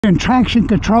In traction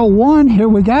control 1, here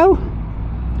we go.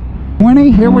 20,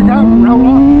 here we go. Roll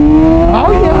on.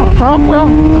 Oh yeah, front wheel.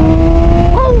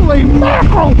 Holy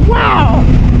mackerel, wow!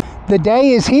 The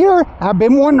day is here. I've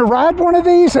been wanting to ride one of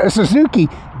these, a Suzuki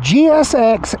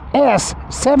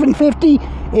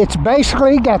GSX-S750. It's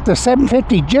basically got the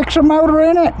 750 Gsxr motor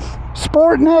in it.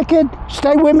 Sport Naked.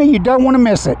 Stay with me, you don't want to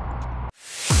miss it.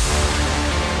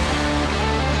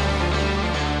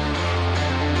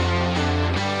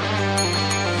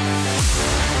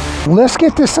 Let's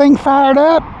get this thing fired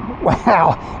up.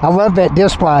 Wow, I love that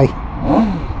display.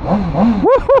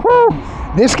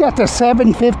 Woo-hoo-hoo. This got the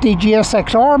 750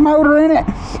 GSXR motor in it.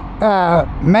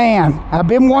 Man, I've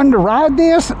been wanting to ride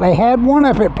this. They had one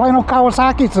up at Plano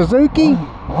Kawasaki Suzuki.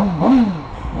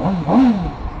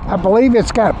 I believe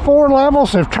it's got 4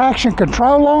 levels of traction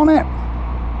control on it.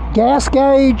 Gas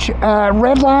gauge,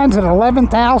 red lines at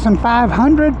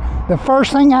 11,500. The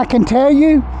first thing I can tell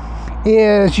you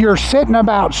is you're sitting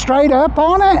about straight up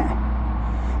on it.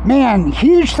 Man,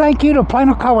 huge thank you to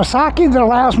Plano Kawasaki that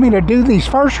allows me to do these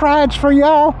first rides for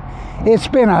y'all. It's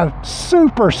been a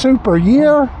super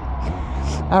year.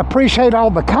 I appreciate all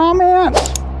the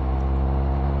comments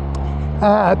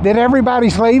that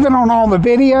everybody's leaving on all the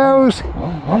videos.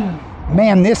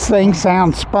 Man, this thing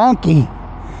sounds spunky.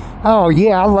 Oh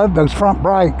yeah, I love those front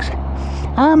brakes.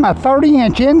 I'm a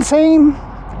 30-inch inseam.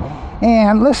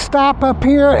 And let's stop up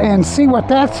here and see what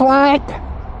that's like.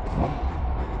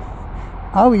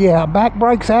 Oh yeah, back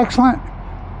brake's excellent.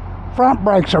 Front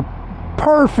brakes are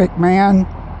perfect, man.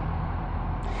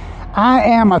 I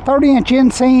am a 30-inch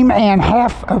inseam and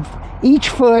half of each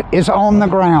foot is on the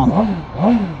ground.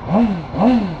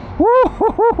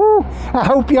 Woo-hoo-hoo-hoo. I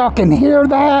hope y'all can hear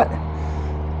that.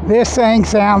 This thing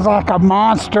sounds like a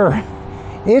monster.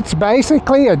 It's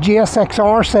basically a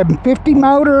GSX-S750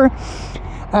 motor.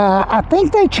 I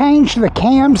think they changed the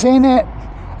cams in it.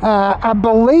 I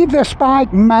believe this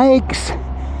bike makes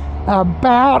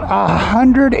about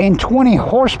 120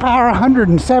 horsepower,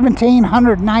 117,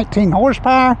 119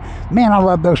 horsepower. Man, I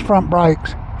love those front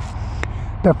brakes.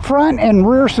 The front and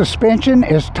rear suspension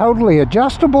is totally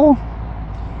adjustable.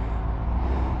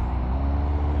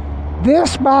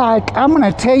 This bike, I'm going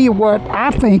to tell you what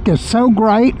I think is so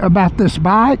great about this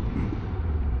bike.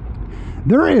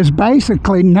 There is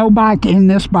basically no bike in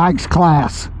this bike's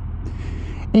class.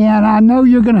 And I know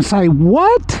you're going to say,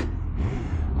 what?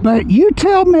 But you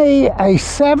tell me a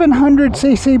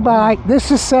 700cc bike,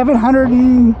 this is 700,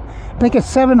 I think it's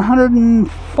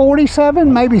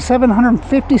 747, maybe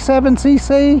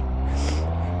 757cc.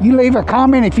 You leave a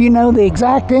comment if you know the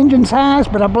exact engine size,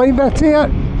 but I believe that's it.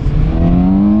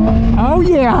 Oh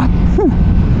yeah.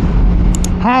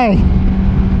 Hey.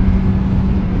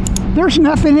 There's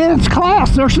nothing in its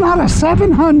class. There's not a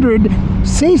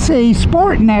 700cc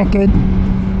Sport Naked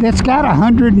that's got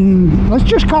 100 and, let's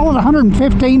just call it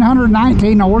 115,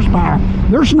 119 horsepower.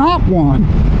 There's not one.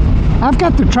 I've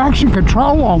got the traction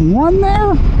control on one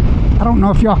there. I don't know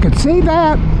if y'all could see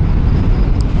that.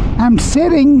 I'm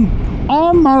sitting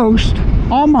almost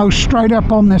straight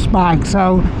up on this bike.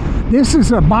 So this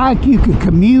is a bike you could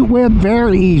commute with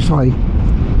very easily.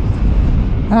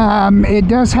 It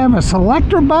does have a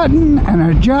selector button, an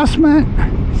adjustment.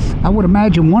 I would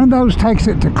imagine one of those takes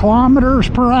it to kilometers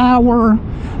per hour.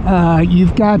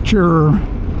 You've got your...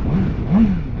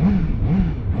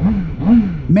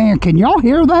 Man, can y'all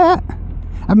hear that?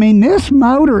 I mean, this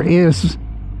motor is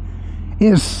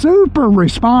super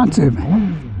responsive.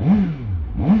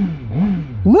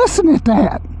 Listen at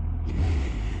that.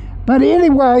 But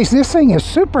anyways, this thing is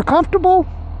super comfortable.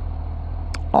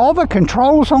 All the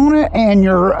controls on it and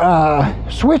your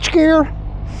switch gear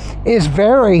is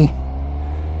very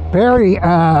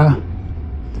I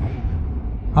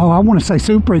want to say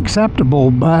super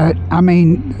acceptable, but I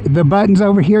mean the buttons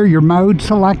over here, your mode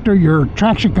selector, your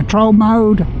traction control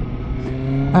mode.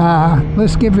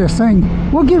 Let's give this thing,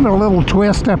 we'll give it a little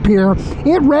twist up here.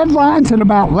 It redlines at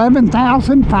about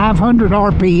 11,500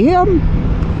 RPM.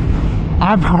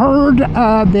 I've heard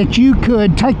that you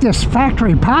could take this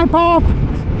factory pipe off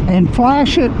and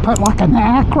flash it, put like an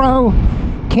acro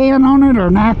can on it or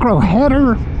an acro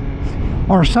header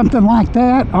or something like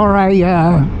that, or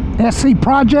a SC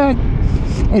project,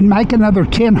 and make another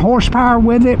 10 horsepower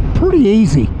with it. Pretty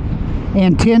easy.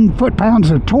 And 10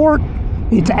 foot-pounds of torque.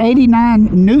 It's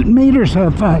 89 newton meters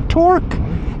of torque.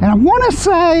 And I want to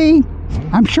say,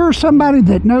 I'm sure somebody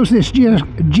that knows this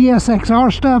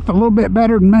GSXR stuff a little bit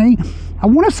better than me, I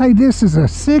want to say this is a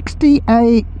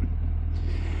 68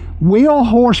 wheel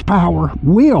horsepower,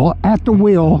 wheel at the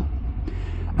wheel,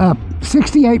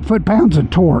 68 foot-pounds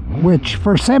of torque, which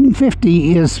for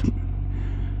 750 is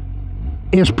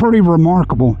pretty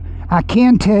remarkable. I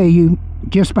can tell you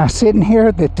just by sitting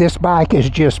here that this bike is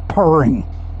just purring.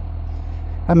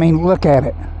 I mean, look at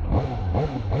it.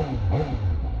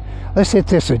 Let's hit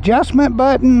this adjustment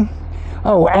button.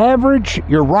 Oh, average,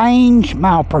 your range,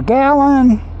 mile per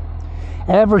gallon.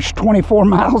 Average 24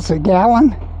 miles a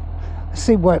gallon. Let's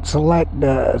see what select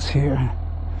does here.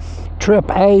 Trip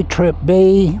A, trip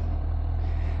B.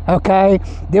 Okay,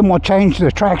 then we'll change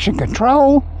the traction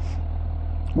control.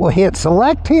 We'll hit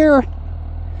select here.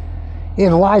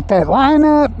 It'll light that line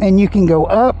up, and you can go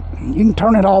up. You can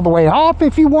turn it all the way off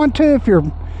if you want to, if you're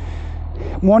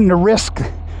wanting to risk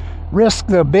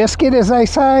the biscuit, as they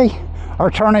say, or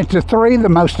turn it to 3, the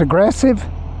most aggressive.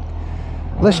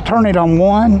 Let's turn it on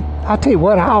 1. I tell you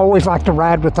what, I always like to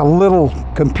ride with a little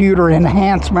computer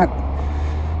enhancement,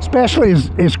 especially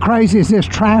as crazy as this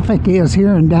traffic is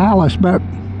here in Dallas. But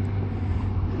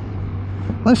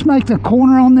let's make the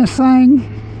corner on this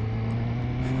thing.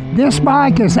 This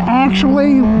bike is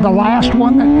actually the last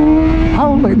one that,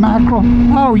 holy mackerel,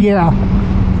 oh yeah.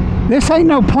 This ain't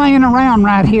no playing around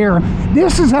right here.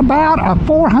 This is about a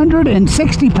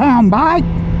 460-pound bike,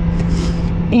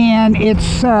 and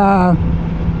it's, I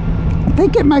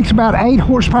think it makes about 8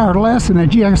 horsepower less than a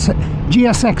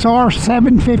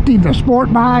GSX-S750, the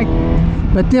sport bike.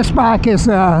 But this bike is,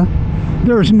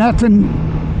 there's nothing,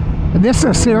 this is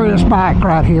a serious bike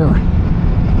right here.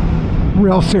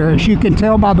 Real serious. You can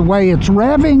tell by the way it's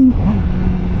revving.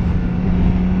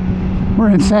 We're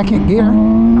in 2nd gear.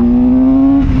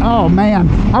 Oh man,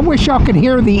 I wish y'all could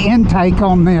hear the intake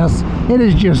on this. It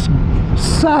is just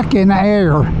sucking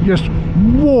air, just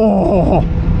whoa.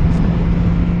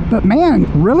 But man,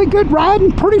 really good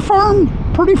riding, pretty firm.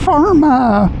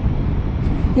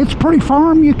 It's pretty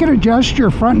firm. You can adjust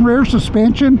your front and rear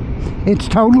suspension. It's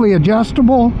totally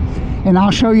adjustable. And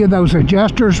I'll show you those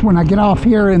adjusters when I get off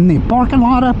here in the parking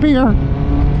lot up here.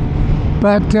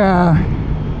 But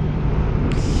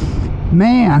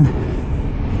man,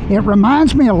 it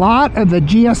reminds me a lot of the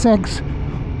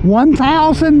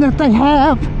GSX-1000 that they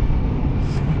have.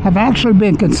 I've actually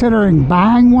been considering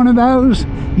buying one of those.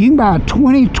 You can buy a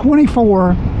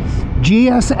 2024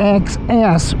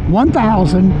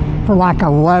 GSX-S1000 for like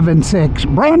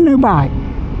 $11,600. Brand new bike.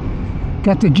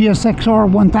 Got the GSXR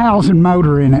 1000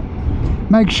 motor in it.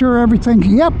 Make sure everything,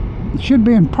 yep, should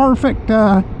be in perfect,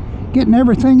 getting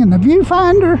everything in the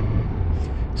viewfinder.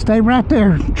 Stay right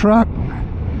there, truck.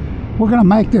 We're going to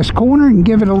make this corner and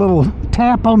give it a little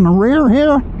tap on the rear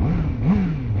here.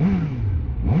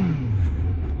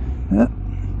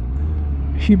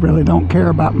 She really don't care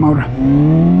about motor.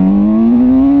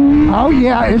 Oh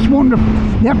yeah, it's wonderful.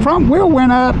 That front wheel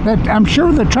went up. That I'm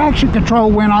sure the traction control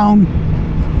went on.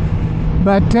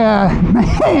 But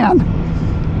man,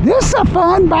 this is a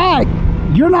fun bike.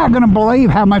 You're not going to believe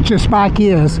how much this bike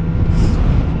is.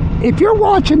 If you're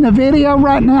watching the video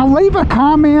right now, leave a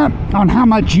comment on how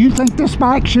much you think this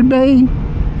bike should be.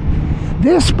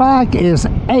 This bike is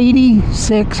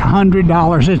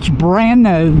 $8,600. It's brand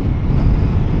new.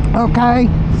 Okay?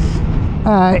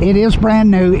 It is brand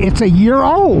new. It's a year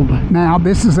old now.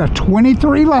 This is a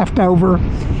 23 leftover.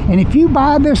 And if you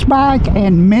buy this bike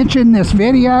and mention this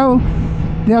video,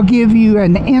 they'll give you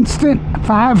an instant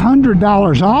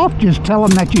 $500 off. Just tell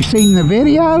them that you've seen the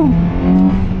video.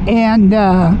 And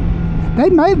they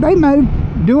may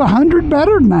do 100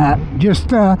 better than that. Just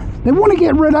they want to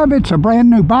get rid of it. It's a brand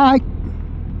new bike.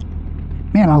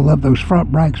 Man, I love those front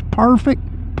brakes. Perfect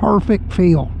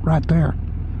feel right there.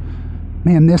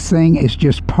 Man, this thing is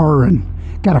just purring.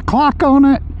 Got a clock on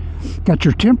it. Got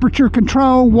your temperature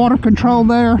control, water control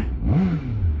there.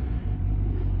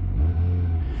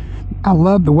 I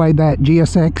love the way that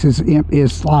GSX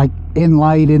is like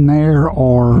inlaid in there,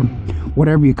 or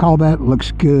whatever you call that. It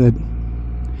looks good.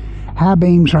 High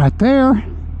beams right there.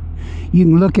 You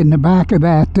can look in the back of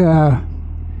that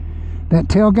that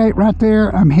tailgate right there.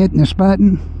 I'm hitting this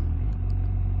button.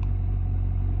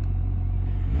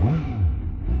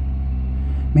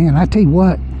 Man, I tell you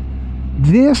what,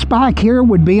 this bike here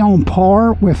would be on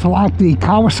par with like the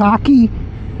Kawasaki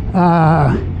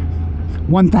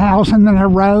 1000 that I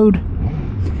rode.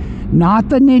 Not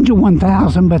the Ninja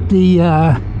 1000, but the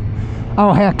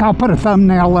oh heck, I'll put a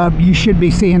thumbnail up. You should be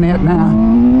seeing it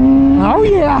now. Oh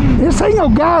yeah, this thing will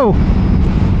go.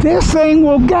 This thing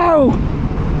will go.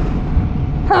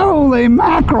 Holy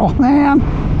mackerel, man.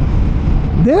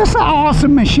 This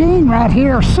awesome machine right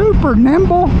here, super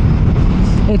nimble.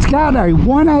 It's got a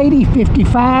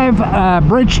 180/55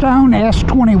 Bridgestone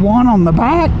S21 on the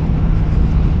back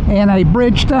and a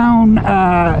Bridgestone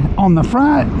on the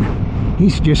front.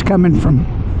 He's just coming from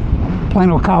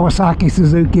plain old Kawasaki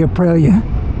Suzuki Aprilia.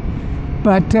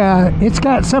 But it's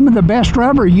got some of the best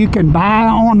rubber you can buy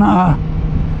on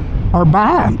or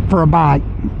buy for a bike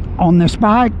on this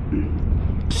bike.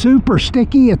 Super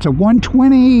sticky. It's a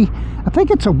 120, I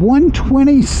think it's a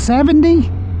 120/70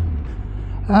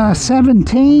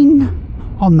 17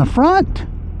 on the front.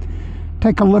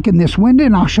 Take a look in this window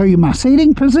and I'll show you my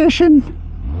seating position.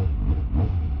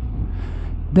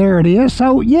 There it is.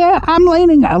 So yeah, I'm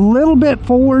leaning a little bit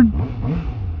forward,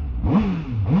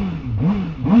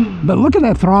 but look at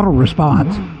that throttle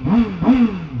response.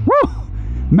 Woo!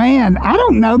 Man, I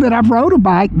don't know that I've rode a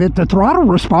bike that the throttle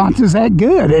response is that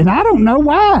good, and I don't know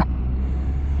why.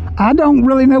 I don't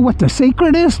really know what the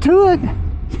secret is to it.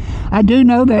 I do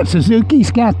know that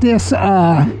Suzuki's got this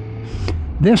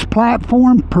this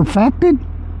platform perfected,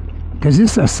 because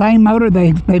it's the same motor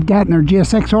they've got in their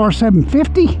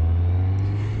GSX-S750.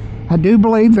 I do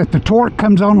believe that the torque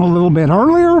comes on a little bit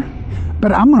earlier,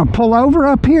 but I'm going to pull over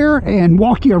up here and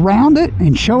walk you around it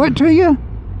and show it to you.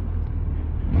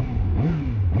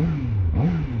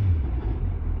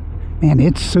 Man,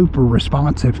 it's super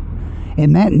responsive.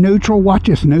 And that neutral, watch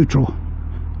this neutral.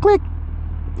 Click.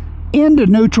 Into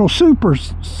neutral, super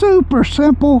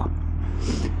simple.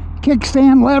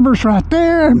 Kickstand levers right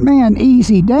there. Man,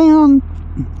 easy down.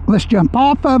 Let's jump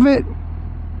off of it.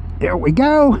 There we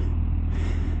go.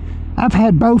 I've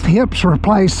had both hips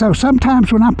replaced, so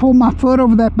sometimes when I pull my foot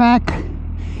over that back,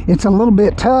 it's a little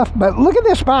bit tough. But look at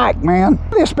this bike, man.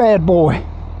 This bad boy.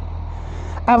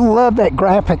 I love that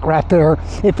graphic right there.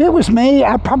 If it was me,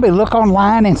 I'd probably look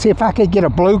online and see if I could get a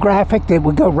blue graphic that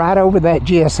would go right over that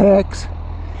GSX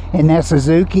and that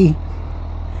Suzuki.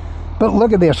 But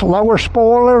look at this lower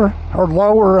spoiler or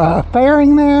lower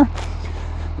fairing there.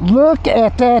 Look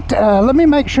at that. Let me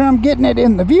make sure I'm getting it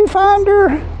in the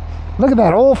viewfinder. Look at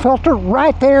that oil filter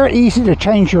right there. Easy to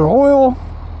change your oil.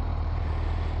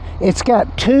 It's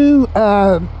got two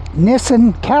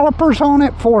Nissan calipers on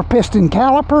it, 4-piston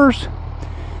calipers.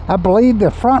 I believe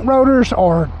the front rotors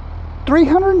are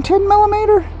 310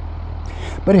 millimeter,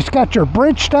 but it's got your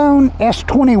Bridgestone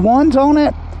S21s on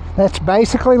it. That's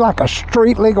basically like a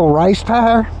street legal race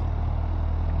tire.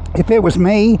 If it was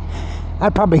me,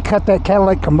 I'd probably cut that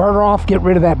catalytic converter off, get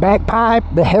rid of that back pipe.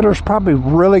 The header's probably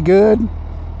really good,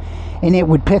 and it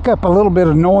would pick up a little bit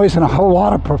of noise and a whole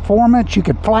lot of performance. You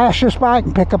could flash this bike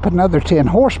and pick up another 10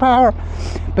 horsepower.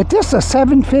 But this is a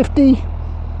 750.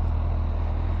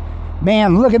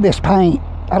 Man, look at this paint.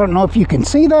 I don't know if you can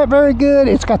see that very good.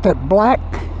 It's got that black,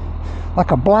 like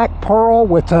a black pearl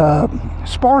with a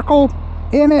sparkle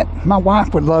in it. My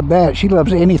wife would love that. She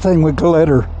loves anything with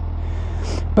glitter.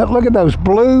 But look at those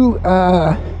blue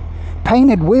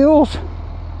painted wheels.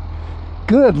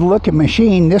 Good looking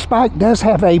machine. This bike does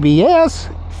have ABS.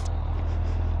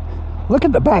 Look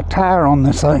at the back tire on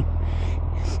this thing.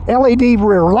 LED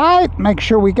rear light. Make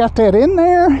sure we got that in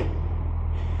there.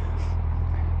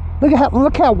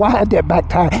 Look how wide that back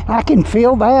tire. I can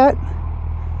feel that.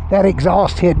 That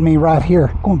exhaust hitting me right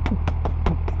here. Going poop, poop,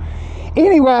 poop.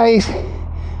 Anyways,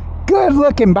 good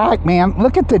looking bike, man.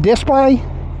 Look at the display.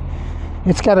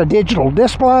 It's got a digital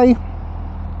display.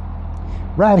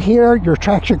 Right here, your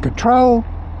traction control.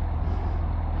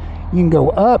 You can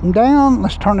go up and down.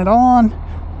 Let's turn it on.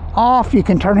 Off. You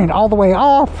can turn it all the way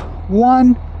off.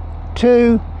 1,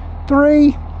 2,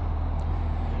 3.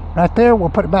 Right there. We'll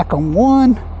put it back on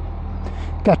 1.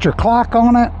 Got your clock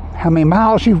on it, how many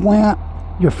miles you've went,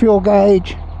 your fuel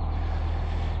gauge,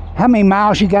 how many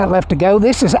miles you got left to go.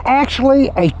 This is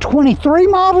actually a 23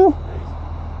 model,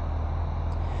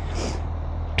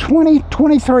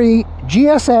 2023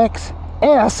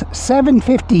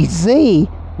 GSX-S750Z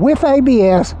with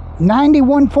ABS,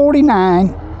 9149.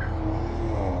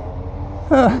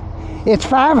 It's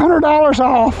 $500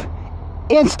 off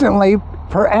instantly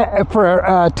for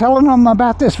telling them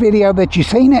about this video that you've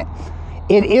seen it.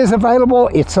 It is available.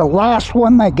 It's the last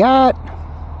one they got.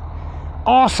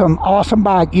 Awesome, awesome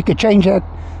bike. You could change that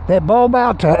bulb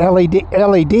out to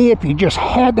LED if you just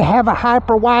had to have a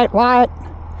hyper white light.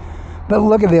 But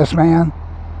look at this, man.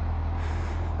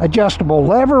 Adjustable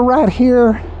lever right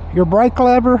here. Your brake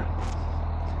lever.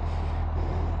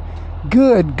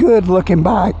 Good looking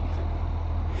bike.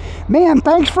 Man,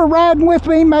 thanks for riding with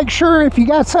me. Make sure if you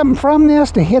got something from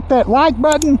this to hit that like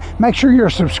button. Make sure you're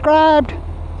subscribed.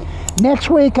 Next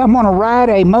week, I'm going to ride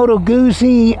a Moto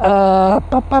Guzzi,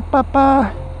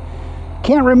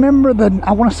 can't remember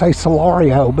I want to say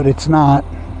Solario, but it's not.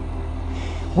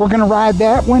 We're going to ride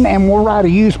that one, and we'll ride a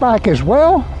used bike as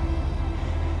well.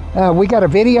 We got a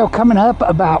video coming up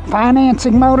about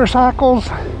financing motorcycles.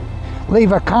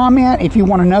 Leave a comment if you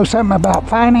want to know something about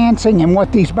financing and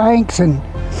what these banks and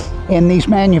and these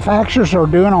manufacturers are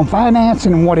doing on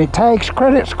financing and what it takes,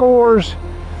 credit scores,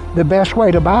 the best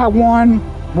way to buy one.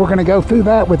 We're going to go through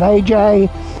that with AJ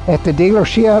at the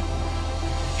dealership.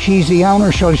 She's the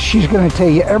owner, so she's going to tell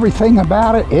you everything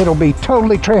about it. It'll be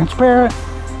totally transparent.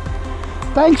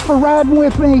 Thanks for riding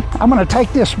with me. I'm going to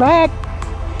take this back,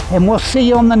 and we'll see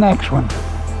you on the next one.